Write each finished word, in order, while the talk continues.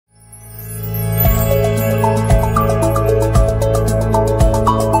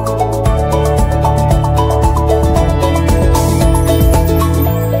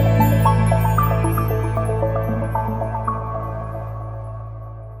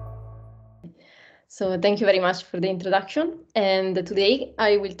So thank you very much for the introduction. And today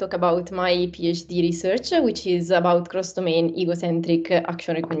I will talk about my PhD research, which is about cross-domain egocentric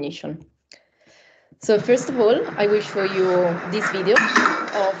action recognition. So first of all, I will show you this video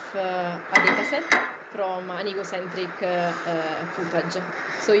of a dataset from an egocentric footage.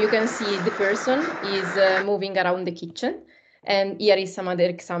 So you can see the person is moving around the kitchen, and here is some other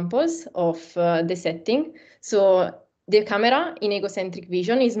examples of the setting. So the camera in egocentric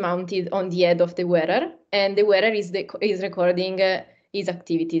vision is mounted on the head of the wearer, and the wearer is recording his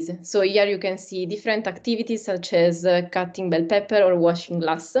activities. So here you can see different activities such as cutting bell pepper or washing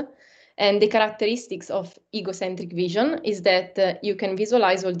glass. And the characteristics of egocentric vision is that you can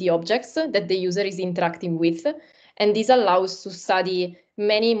visualize all the objects that the user is interacting with, and this allows to study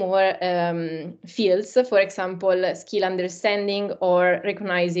many more fields, for example, skill understanding or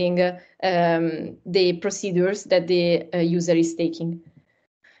recognizing the procedures that the user is taking.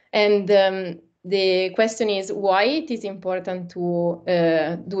 And the question is why it is important to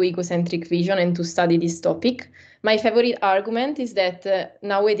do egocentric vision and to study this topic. My favorite argument is that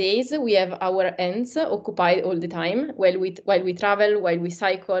nowadays we have our hands occupied all the time while we travel, while we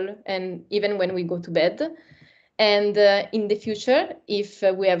cycle, and even when we go to bed. And in the future, if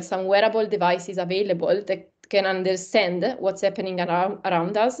we have some wearable devices available that can understand what's happening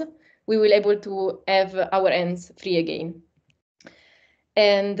around us, we will be able to have our hands free again.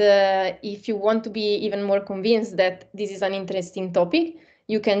 And if you want to be even more convinced that this is an interesting topic,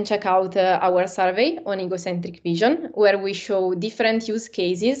 you can check out our survey on egocentric vision, where we show different use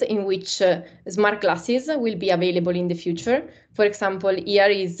cases in which smart glasses will be available in the future. For example, here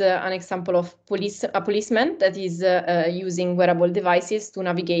is an example of a policeman that is using wearable devices to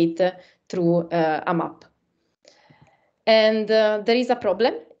navigate through a map. And there is a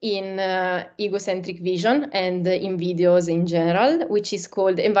problem in egocentric vision and in videos in general, which is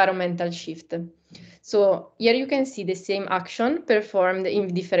called environmental shift. So here you can see the same action performed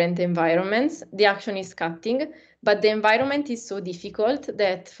in different environments. The action is cutting, but the environment is so difficult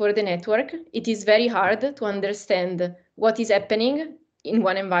that for the network, it is very hard to understand what is happening in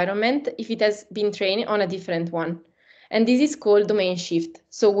one environment if it has been trained on a different one. And this is called domain shift.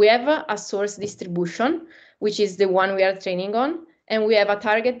 So we have a source distribution, which is the one we are training on, and we have a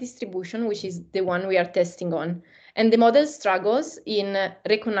target distribution, which is the one we are testing on. And the model struggles in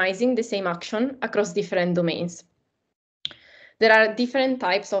recognizing the same action across different domains. There are different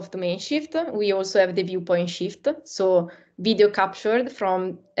types of domain shift. We also have the viewpoint shift, so video captured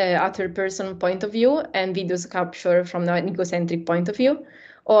from a third-person point of view and videos captured from an egocentric point of view.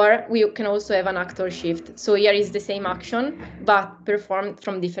 Or we can also have an actor shift. So here is the same action, but performed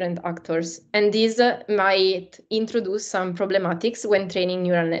from different actors. And this might introduce some problematics when training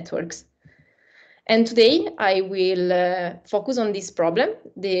neural networks. And today I will focus on this problem,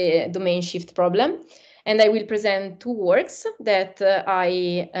 the domain shift problem, and I will present two works that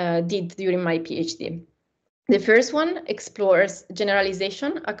I did during my PhD. The first one explores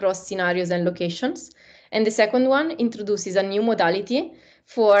generalization across scenarios and locations, and the second one introduces a new modality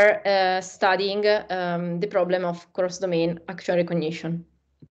for studying the problem of cross-domain action recognition.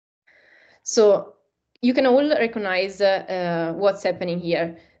 So you can all recognize what's happening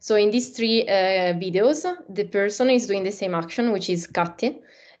here. So in these three videos, the person is doing the same action, which is cutting.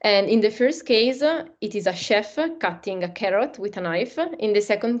 And in the first case, it is a chef cutting a carrot with a knife. In the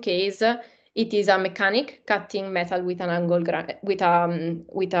second case, it is a mechanic cutting metal with an angle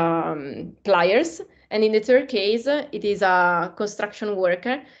pliers. And in the third case, it is a construction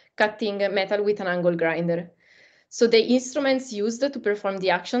worker cutting metal with an angle grinder. So the instruments used to perform the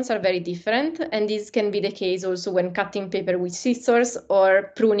actions are very different, and this can be the case also when cutting paper with scissors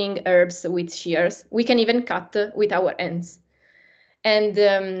or pruning herbs with shears. We can even cut with our hands. And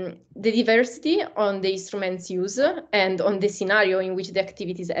the diversity on the instruments used and on the scenario in which the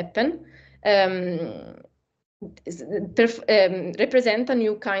activities happen represent a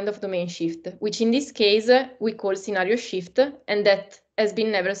new kind of domain shift, which in this case we call scenario shift, and that has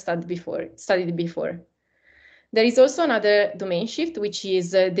been never studied before. There is also another domain shift, which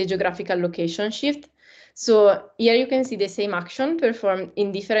is the geographical location shift. So here you can see the same action performed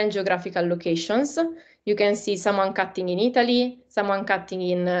in different geographical locations. You can see someone cutting in Italy, someone cutting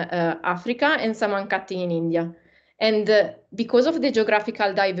in Africa, and someone cutting in India. And because of the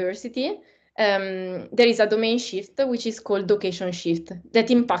geographical diversity, there is a domain shift, which is called location shift, that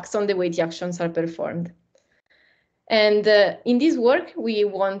impacts on the way the actions are performed. And in this work, we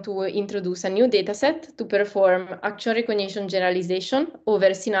want to introduce a new dataset to perform action recognition generalization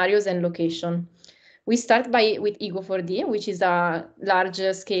over scenarios and location. We start with Ego4D, which is a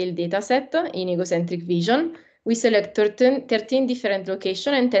large-scale dataset in egocentric vision. We select 13 different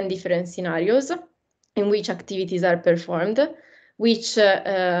locations and 10 different scenarios. in which activities are performed, which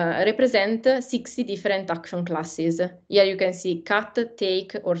represent 60 different action classes. Here you can see cut,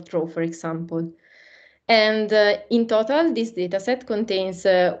 take, or throw, for example. And in total, this dataset contains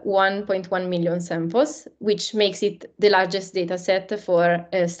 1.1 million samples, which makes it the largest dataset for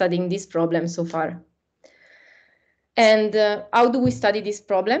studying this problem so far. And how do we study this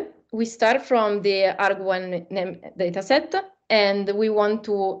problem? We start from the argw1 dataset, and we want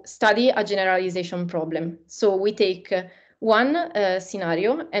to study a generalization problem. So we take one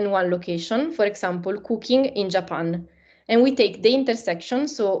scenario and one location, for example, cooking in Japan. And we take the intersection,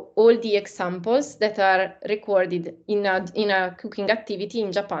 so all the examples that are recorded in a cooking activity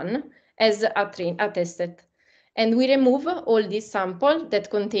in Japan as a test set. And we remove all these samples that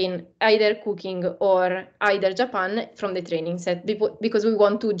contain either cooking or either Japan from the training set because we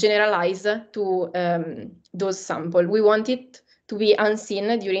want to generalize to those samples. We want it to be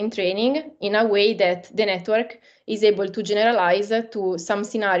unseen during training in a way that the network is able to generalize to some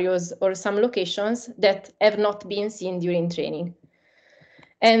scenarios or some locations that have not been seen during training.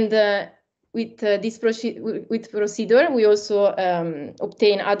 And with this procedure, we also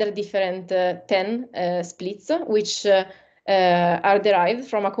obtain other different 10 splits, which are derived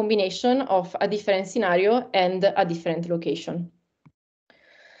from a combination of a different scenario and a different location.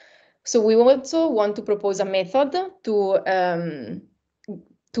 So we also want to propose a method to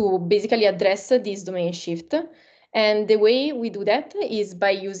basically address this domain shift. And the way we do that is by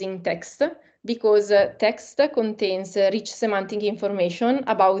using text, because text contains rich semantic information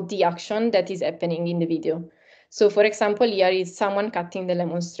about the action that is happening in the video. So for example, here is someone cutting the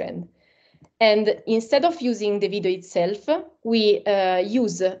lemon strand. And instead of using the video itself, we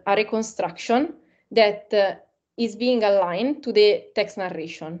use a reconstruction that is being aligned to the text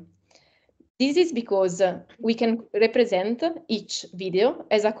narration. This is because we can represent each video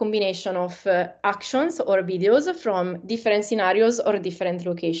as a combination of actions or videos from different scenarios or different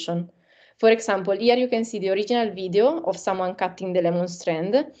locations. For example, here you can see the original video of someone cutting the lemon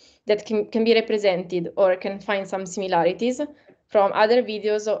strand that can be represented or can find some similarities from other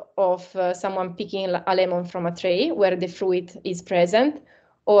videos of someone picking a lemon from a tray where the fruit is present,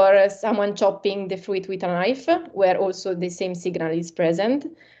 or someone chopping the fruit with a knife where also the same signal is present,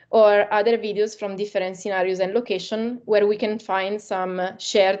 or other videos from different scenarios and locations where we can find some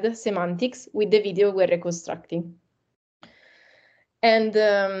shared semantics with the video we're reconstructing. And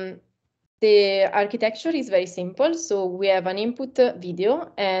the architecture is very simple. So we have an input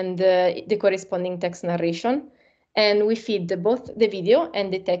video and the corresponding text narration. And we feed both the video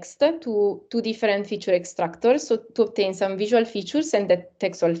and the text to two different feature extractors, so to obtain some visual features and the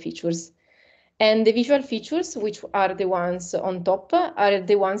textual features. And the visual features, which are the ones on top, are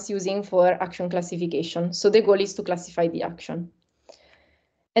the ones using for action classification. So the goal is to classify the action.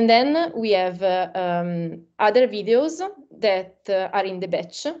 And then we have other videos that are in the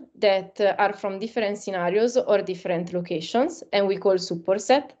batch that are from different scenarios or different locations, and we call support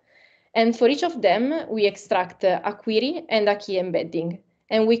set. And for each of them, we extract a query and a key embedding,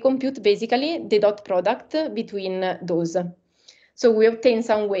 and we compute basically the dot product between those. So we obtain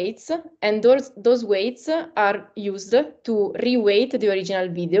some weights, and those weights are used to reweight the original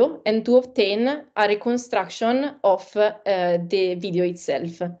video and to obtain a reconstruction of the video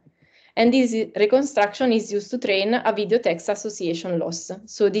itself. And this reconstruction is used to train a video text association loss.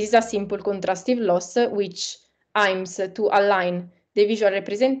 So this is a simple contrastive loss which aims to align the visual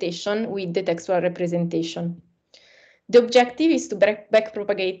representation with the textual representation. The objective is to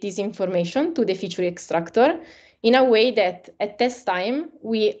backpropagate this information to the feature extractor in a way that at test time,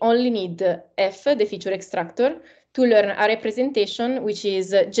 we only need F, the feature extractor, to learn a representation which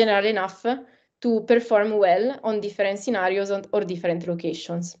is general enough to perform well on different scenarios or different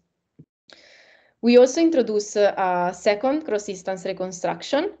locations. We also introduce a second cross-instance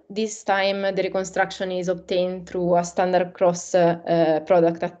reconstruction. This time, the reconstruction is obtained through a standard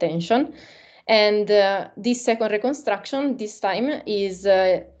cross-product attention. And this second reconstruction, this time, is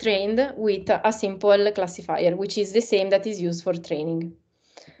trained with a simple classifier, which is the same that is used for training.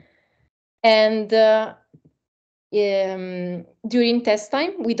 And during test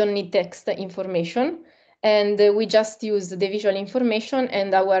time, we don't need text information. And we just use the visual information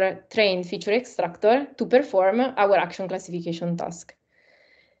and our trained feature extractor to perform our action classification task.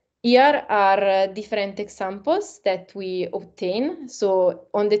 Here are different examples that we obtain. So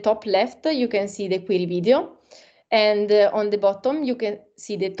on the top left, you can see the query video. And on the bottom, you can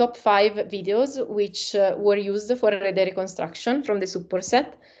see the top 5 videos which were used for the reconstruction from the support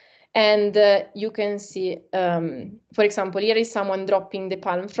set. And you can see, for example, here is someone dropping the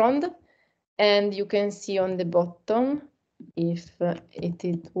palm frond. And you can see on the bottom, if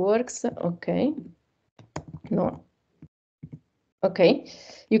it works, okay. No. Okay,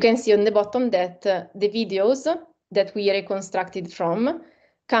 you can see on the bottom that the videos that we reconstructed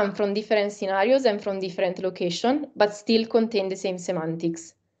come from different scenarios and from different locations, but still contain the same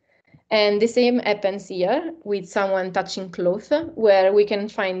semantics. And the same happens here with someone touching cloth, where we can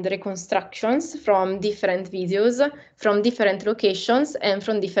find reconstructions from different videos, from different locations, and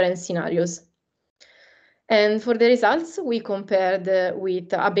from different scenarios. And for the results, we compared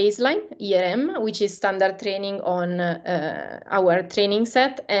with a baseline, ERM, which is standard training on our training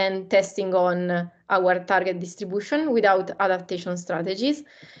set and testing on our target distribution without adaptation strategies.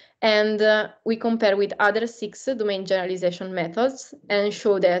 And we compare with other 6 domain generalization methods and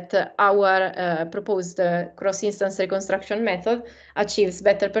show that our proposed cross-instance reconstruction method achieves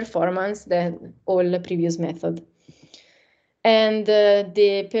better performance than all previous methods. And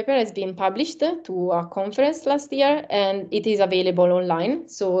the paper has been published to a conference last year, and it is available online.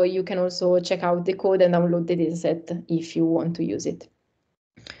 So you can also check out the code and download the dataset if you want to use it.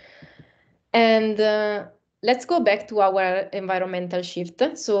 And let's go back to our environmental shift.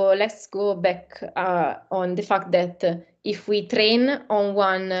 So let's go back on the fact that if we train on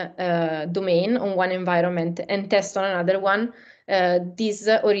one domain, on one environment, and test on another one, this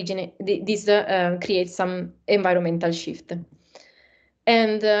creates some environmental shift.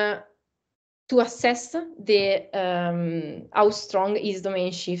 And to assess the how strong is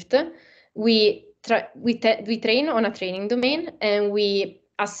domain shift, we train on a training domain, and we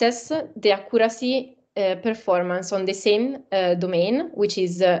assess the accuracy performance on the same domain, which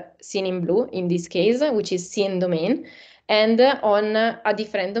is seen in blue in this case, which is seen domain, and on a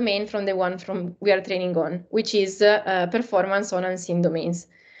different domain from the one we are training on, which is performance on unseen domains.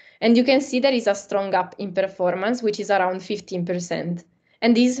 And you can see there is a strong gap in performance, which is around 15%.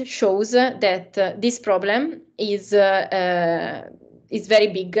 And this shows that this problem is very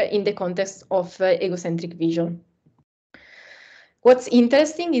big in the context of egocentric vision. What's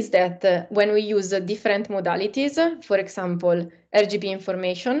interesting is that when we use different modalities, for example, RGB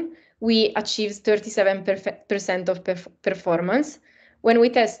information, we achieve 37% of performance. When we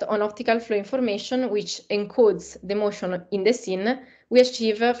test on optical flow information, which encodes the motion in the scene, we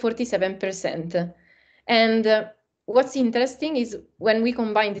achieve 47%. And what's interesting is when we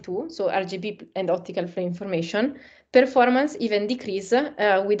combine the two, so RGB and optical flow information, performance even decreases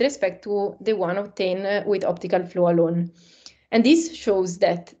with respect to the one obtained with optical flow alone. And this shows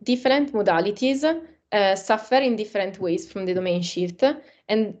that different modalities suffer in different ways from the domain shift.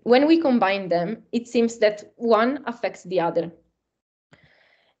 And when we combine them, it seems that one affects the other.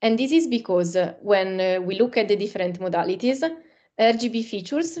 And this is because when we look at the different modalities, RGB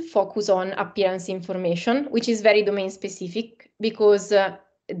features focus on appearance information, which is very domain specific, because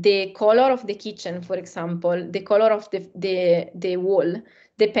the color of the kitchen, for example, the color of the wall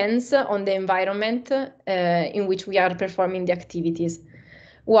depends on the environment in which we are performing the activities.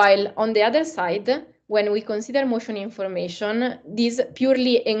 While on the other side, when we consider motion information, this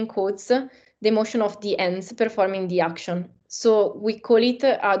purely encodes the motion of the ends performing the action. So we call it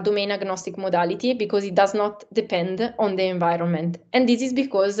a domain agnostic modality because it does not depend on the environment. And this is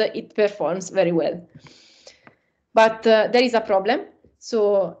because it performs very well. But there is a problem.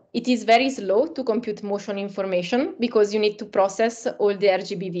 So it is very slow to compute motion information because you need to process all the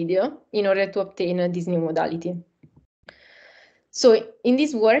RGB video in order to obtain this new modality. So in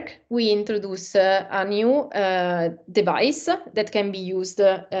this work, we introduce a new device that can be used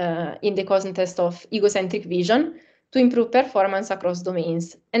in the context of egocentric vision to improve performance across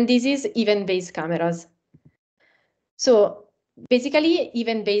domains. And this is event-based cameras. So basically,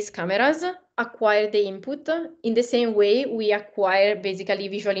 event-based cameras acquire the input in the same way we acquire basically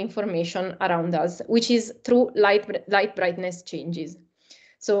visual information around us, which is through light brightness changes.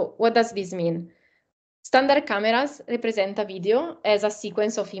 So what does this mean? Standard cameras represent a video as a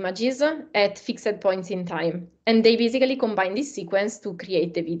sequence of images at fixed points in time, and they basically combine this sequence to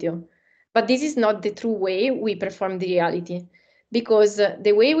create the video. But this is not the true way we perform the reality, because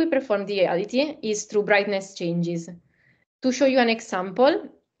the way we perform the reality is through brightness changes. To show you an example,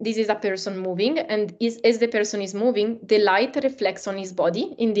 this is a person moving, and as the person is moving, the light reflects on his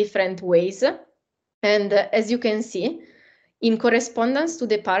body in different ways. And as you can see, in correspondence to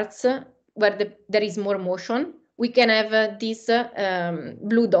the parts where there is more motion, we can have these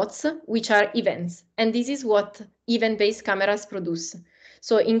blue dots, which are events. And this is what event-based cameras produce.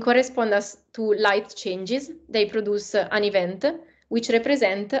 So in correspondence to light changes, they produce an event which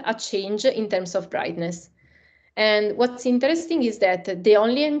represents a change in terms of brightness. And what's interesting is that they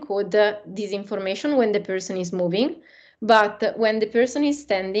only encode this information when the person is moving, but when the person is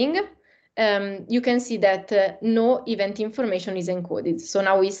standing, you can see that no event information is encoded. So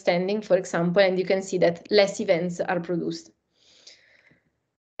now it's standing, for example, and you can see that less events are produced.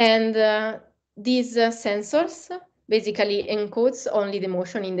 And these sensors basically encodes only the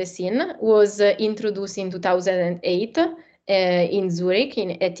motion in the scene, was introduced in 2008 in Zurich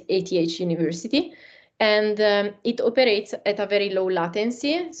at ETH University. And it operates at a very low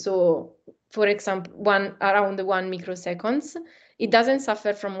latency. So for example, around 1 microseconds. It doesn't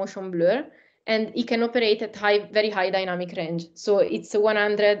suffer from motion blur, and it can operate at very high dynamic range. So it's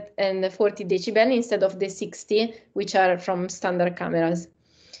 140 decibel instead of the 60, which are from standard cameras.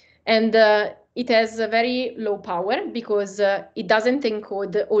 And it has a very low power because it doesn't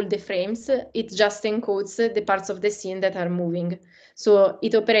encode all the frames. It just encodes the parts of the scene that are moving. So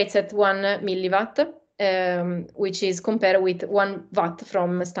it operates at 1 milliwatt, which is compared with 1 watt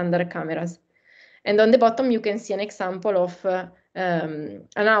from standard cameras. And on the bottom, you can see an example of an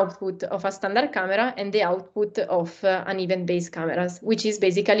output of a standard camera and the output of an event-based cameras, which is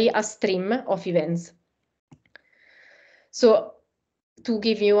basically a stream of events. So to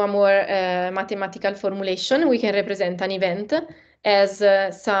give you a more mathematical formulation, we can represent an event as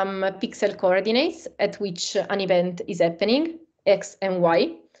some pixel coordinates at which an event is happening, x and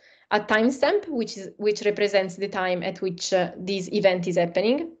y, a timestamp, which represents the time at which this event is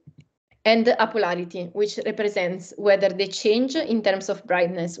happening, and a polarity, which represents whether the change in terms of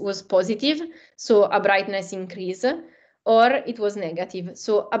brightness was positive, so a brightness increase, or it was negative,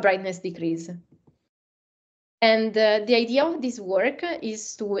 so a brightness decrease. And the idea of this work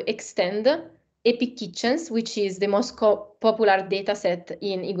is to extend epic kitchens, which is the most popular data set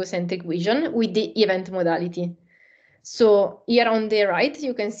in egocentric vision, with the event modality. So here on the right,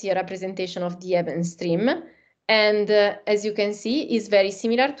 you can see a representation of the event stream. And as you can see, is very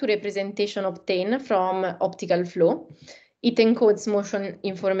similar to representation obtained from optical flow. It encodes motion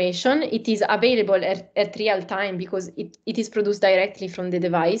information. It is available at real time because it is produced directly from the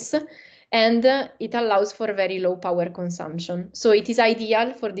device. And it allows for very low power consumption. So it is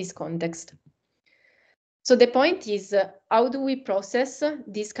ideal for this context. So the point is, how do we process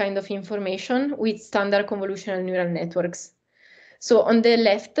this kind of information with standard convolutional neural networks? So on the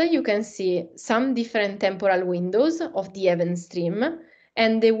left, you can see some different temporal windows of the event stream,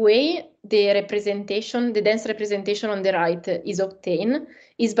 and the way the representation, the dense representation on the right is obtained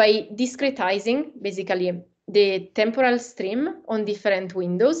is by discretizing basically the temporal stream on different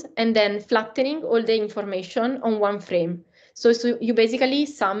windows and then flattening all the information on one frame. So you basically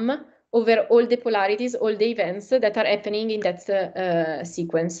sum over all the polarities, all the events that are happening in that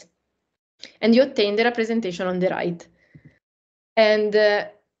sequence. And you obtain the representation on the right. And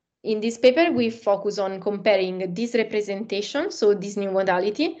in this paper, we focus on comparing this representation, so this new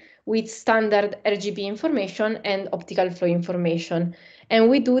modality, with standard RGB information and optical flow information. And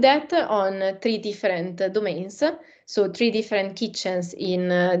we do that on 3 different domains, so 3 different kitchens in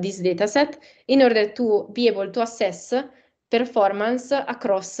this dataset, in order to be able to assess performance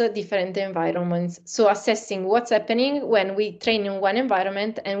across different environments. So assessing what's happening when we train in one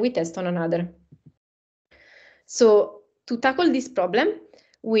environment and we test on another. So to tackle this problem,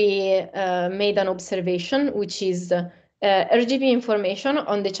 we made an observation, which is RGB information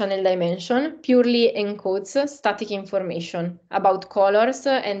on the channel dimension purely encodes static information about colors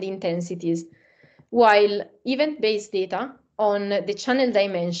and intensities, while event-based data on the channel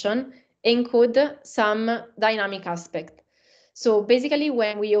dimension encode some dynamic aspect. So basically,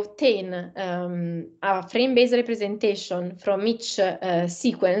 when we obtain a frame-based representation from each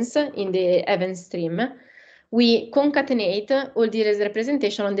sequence in the event stream, we concatenate all the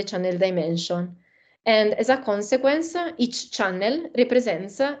representation on the channel dimension. And as a consequence, each channel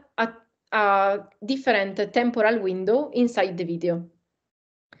represents a different temporal window inside the video.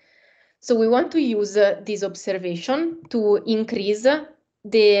 So we want to use this observation to increase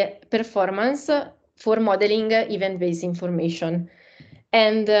the performance for modeling event-based information.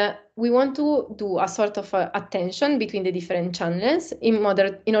 And we want to do a sort of attention between the different channels in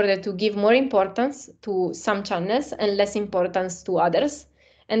order to give more importance to some channels and less importance to others,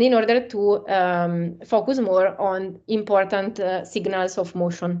 and in order to focus more on important signals of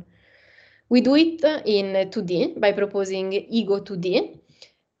motion. We do it in 2D by proposing Ego 2D.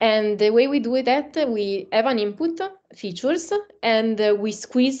 And the way we do that, we have an input features, and we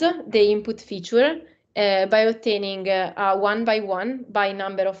squeeze the input feature by obtaining a 1 by 1 by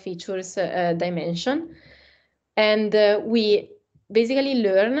number of features dimension. And we basically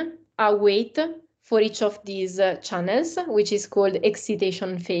learn a weight for each of these channels, which is called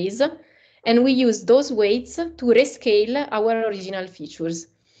excitation phase. And we use those weights to rescale our original features.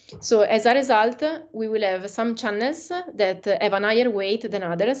 So as a result, we will have some channels that have a higher weight than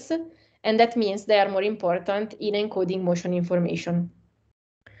others, and that means they are more important in encoding motion information.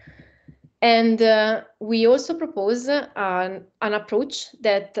 And we also propose an approach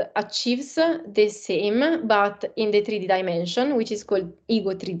that achieves the same, but in the 3D dimension, which is called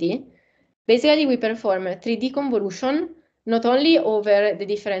Ego 3D. Basically, we perform 3D convolution not only over the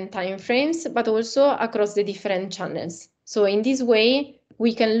different time frames, but also across the different channels. So in this way,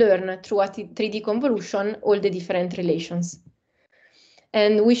 we can learn through a 3D convolution all the different relations.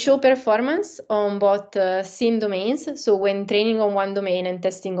 And we show performance on both seen domains, so when training on one domain and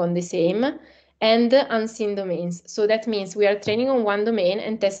testing on the same, and unseen domains. So that means we are training on one domain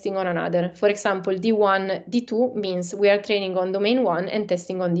and testing on another. For example, D1, D2 means we are training on domain 1 and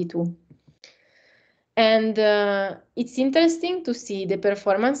testing on D2. And it's interesting to see the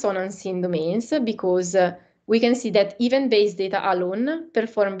performance on unseen domains because we can see that event-based data alone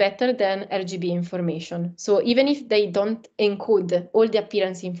perform better than RGB information. So even if they don't encode all the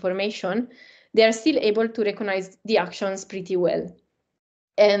appearance information, they are still able to recognize the actions pretty well.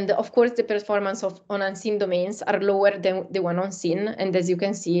 And of course, the performance on unseen domains are lower than the one on seen. And as you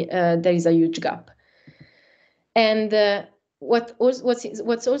can see, there is a huge gap. And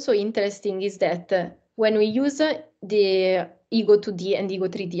what's also interesting is that when we use the Ego 2D and Ego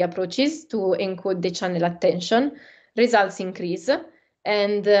 3D approaches to encode the channel attention, results increase.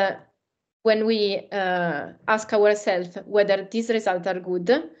 And when we ask ourselves whether these results are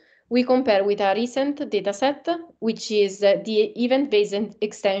good, we compare with a recent dataset, which is the event-based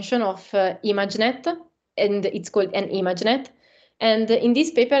extension of ImageNet, and it's called an ImageNet. And in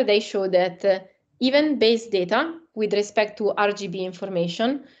this paper, they show that event-based data with respect to RGB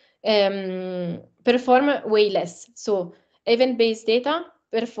information perform way less. So event-based data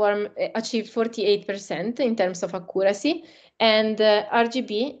achieve 48% in terms of accuracy, and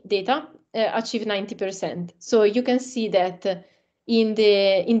RGB data achieve 90%. So you can see that in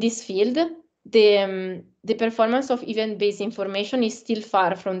this field, the performance of event-based information is still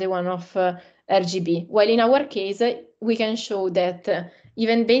far from the one of RGB, while in our case, we can show that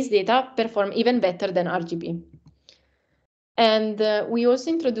event-based data perform even better than RGB. And we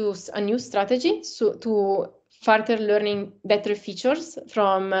also introduce a new strategy to further learning better features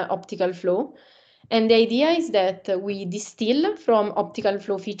from optical flow. And the idea is that we distill from optical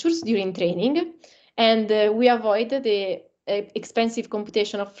flow features during training, and we avoid the expensive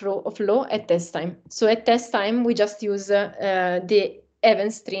computation of flow at test time. So at test time, we just use the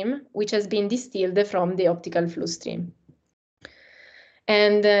event stream, which has been distilled from the optical flow stream.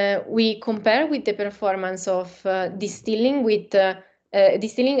 And we compare with the performance of distilling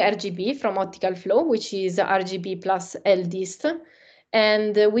RGB from optical flow, which is RGB plus LDist.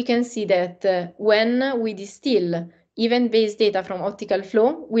 And we can see that when we distill event-based data from optical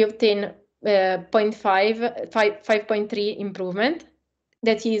flow, we obtain 5.3 improvement.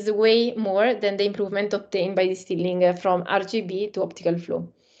 That is way more than the improvement obtained by distilling from RGB to optical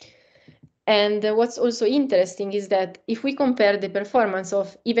flow. And what's also interesting is that if we compare the performance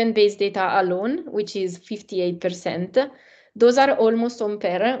of event-based data alone, which is 58%, those are almost on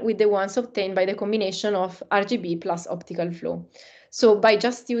par with the ones obtained by the combination of RGB plus optical flow. So by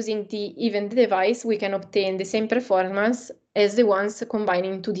just using the event device, we can obtain the same performance as the ones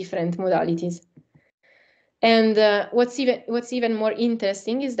combining two different modalities. And what's even more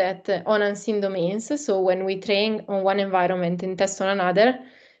interesting is that on unseen domains, so when we train on one environment and test on another,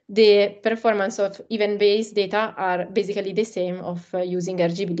 the performance of event-based data are basically the same of using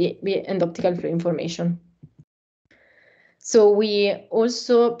RGB and optical flow information. So we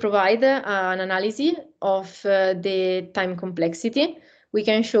also provide an analysis of the time complexity. We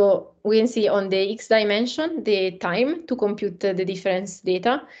can see on the X dimension the time to compute the difference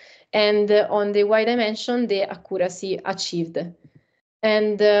data, and on the Y dimension the accuracy achieved.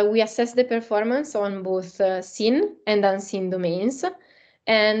 And we assess the performance on both seen and unseen domains.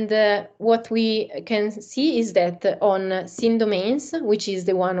 And what we can see is that on seen domains, which is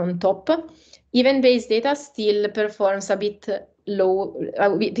the one on top, event-based data still performs a bit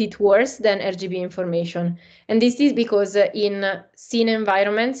worse than RGB information. And this is because in seen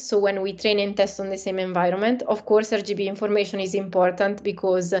environments, so when we train and test on the same environment, of course, RGB information is important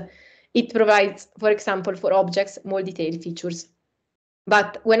because it provides, for example, for objects, more detailed features.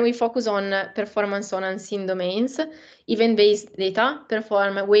 But when we focus on performance on unseen domains, event-based data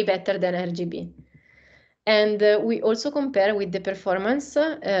perform way better than RGB. And we also compare with the performance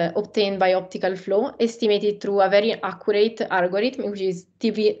obtained by optical flow, estimated through a very accurate algorithm, which is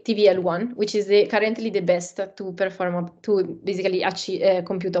TVL1, which is currently the best to basically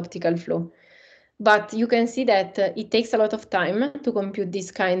compute optical flow. But you can see that it takes a lot of time to compute this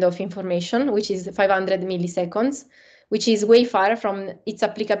kind of information, which is 500 milliseconds, which is way far from its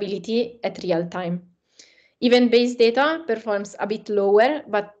applicability at real time. Event-based data performs a bit lower,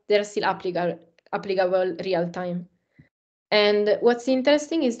 but they're still applicable real time. And what's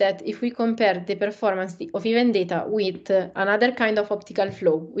interesting is that if we compare the performance of event data with another kind of optical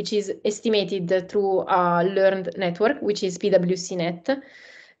flow, which is estimated through a learned network, which is PwCnet,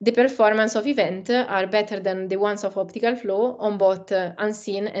 the performance of event are better than the ones of optical flow on both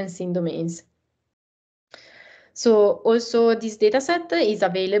unseen and seen domains. So also this dataset is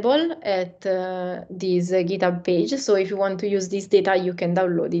available at this GitHub page. So if you want to use this data, you can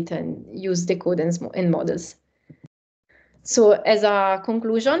download it and use the code and models. So as a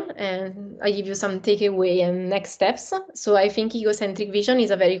conclusion, I give you some takeaway and next steps. So I think egocentric vision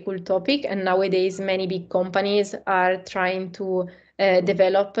is a very cool topic, and nowadays many big companies are trying to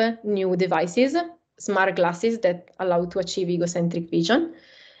develop new devices, smart glasses that allow to achieve egocentric vision.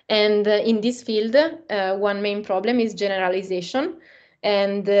 And in this field, one main problem is generalization,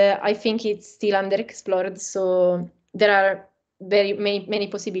 and I think it's still underexplored. So there are many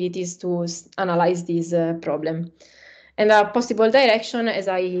possibilities to analyze this problem. And a possible direction, as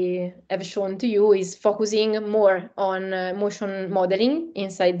I have shown to you, is focusing more on motion modeling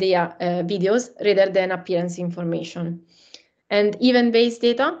inside the videos rather than appearance information. And event-based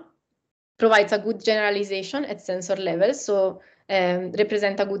data provides a good generalization at sensor level, so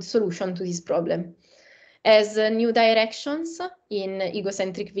represent a good solution to this problem. As new directions in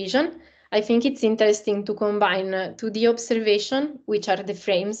egocentric vision, I think it's interesting to combine 2D observation, which are the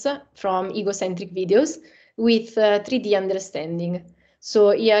frames from egocentric videos, with 3D understanding.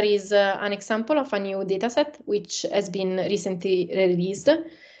 So here is an example of a new dataset which has been recently released.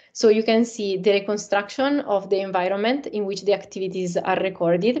 So you can see the reconstruction of the environment in which the activities are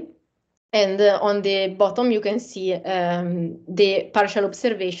recorded. And on the bottom, you can see the partial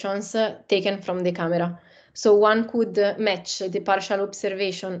observations taken from the camera. So one could match the partial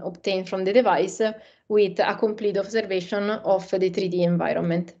observation obtained from the device with a complete observation of the 3D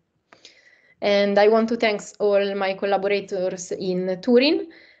environment. And I want to thank all my collaborators in Turin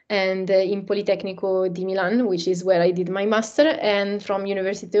and in Politecnico di Milan, which is where I did my master, and from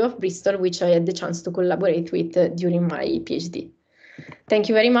University of Bristol, which I had the chance to collaborate with during my PhD. Thank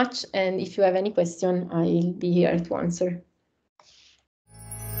you very much, and if you have any question, I'll be here to answer.